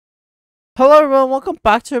Hello everyone, welcome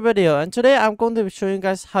back to our video, and today I'm going to be showing you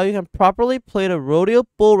guys how you can properly play the rodeo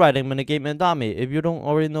bull riding minigame in Dami if you don't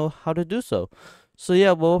already know how to do so. So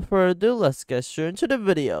yeah, without further ado, let's get straight into the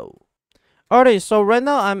video. Alrighty, so right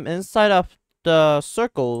now I'm inside of the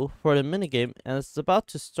circle for the minigame, and it's about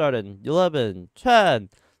to start in 11, 10,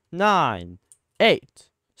 9, 8,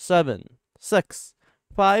 7, 6,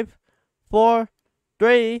 5, 4,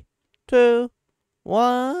 3, 2,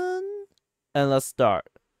 1, and let's start.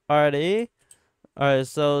 Alrighty. Alright,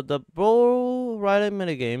 so the bull riding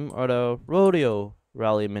minigame, or the rodeo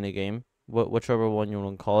rally minigame, whichever one you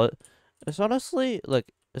want to call it, it's honestly,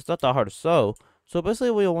 like, it's not that hard. So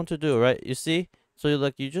basically what you want to do, right, you see? So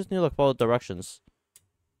you just need to, like, follow directions.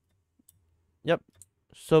 Yep.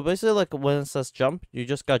 So basically, like, when it says jump, you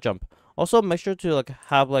just gotta jump. Also, make sure to, like,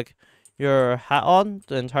 have, like, your hat on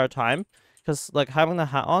the entire time. Because, like, having the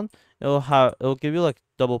hat on, it'll give you, like,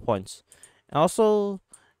 double points. And also,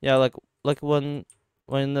 yeah, like when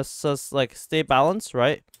this says like stay balanced,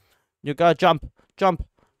 right? You gotta jump,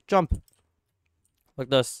 like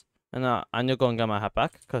this, and I need to go and get my hat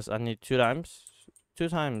back because I need two times.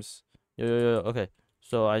 Yo. Okay,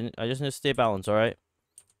 so I just need to stay balanced. All right.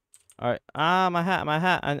 My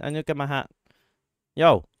hat. I need to get my hat.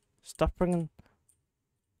 Yo, stop bringing.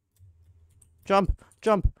 Jump,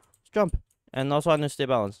 and also I need to stay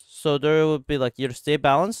balanced. So there would be like either stay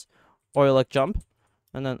balanced or like jump.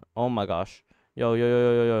 And then, oh my gosh.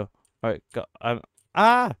 Yo. Alright, go.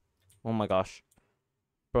 Oh my gosh.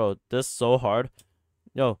 Bro, this is so hard.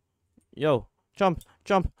 Yo. Jump.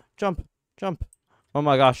 Oh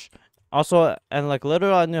my gosh. Also, and like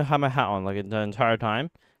literally I need to have my hat on like the entire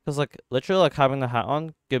time. Because like literally like having the hat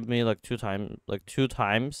on give me like two times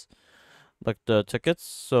like the tickets.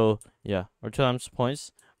 So yeah, or 2 times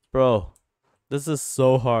points. Bro, this is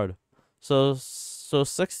so hard. So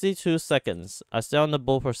 62 seconds. I stay on the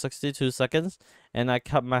bull for 62 seconds, and I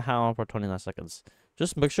kept my hat on for 29 seconds.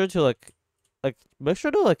 Just make sure to like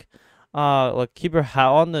keep your hat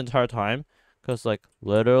on the entire time, cause like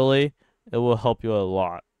literally it will help you a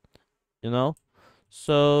lot, you know.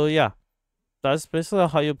 So yeah, that's basically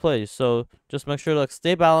how you play. So just make sure to like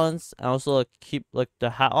stay balanced, and also like keep like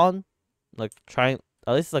the hat on, like try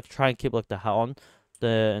and keep like the hat on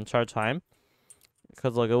the entire time,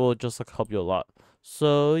 because like it will just like help you a lot.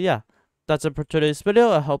 So yeah, that's it for today's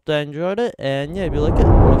video. I hope that you enjoyed it, and yeah, if you like it,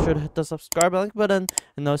 make sure to hit the subscribe like button,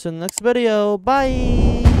 and I'll see you in the next video. Bye.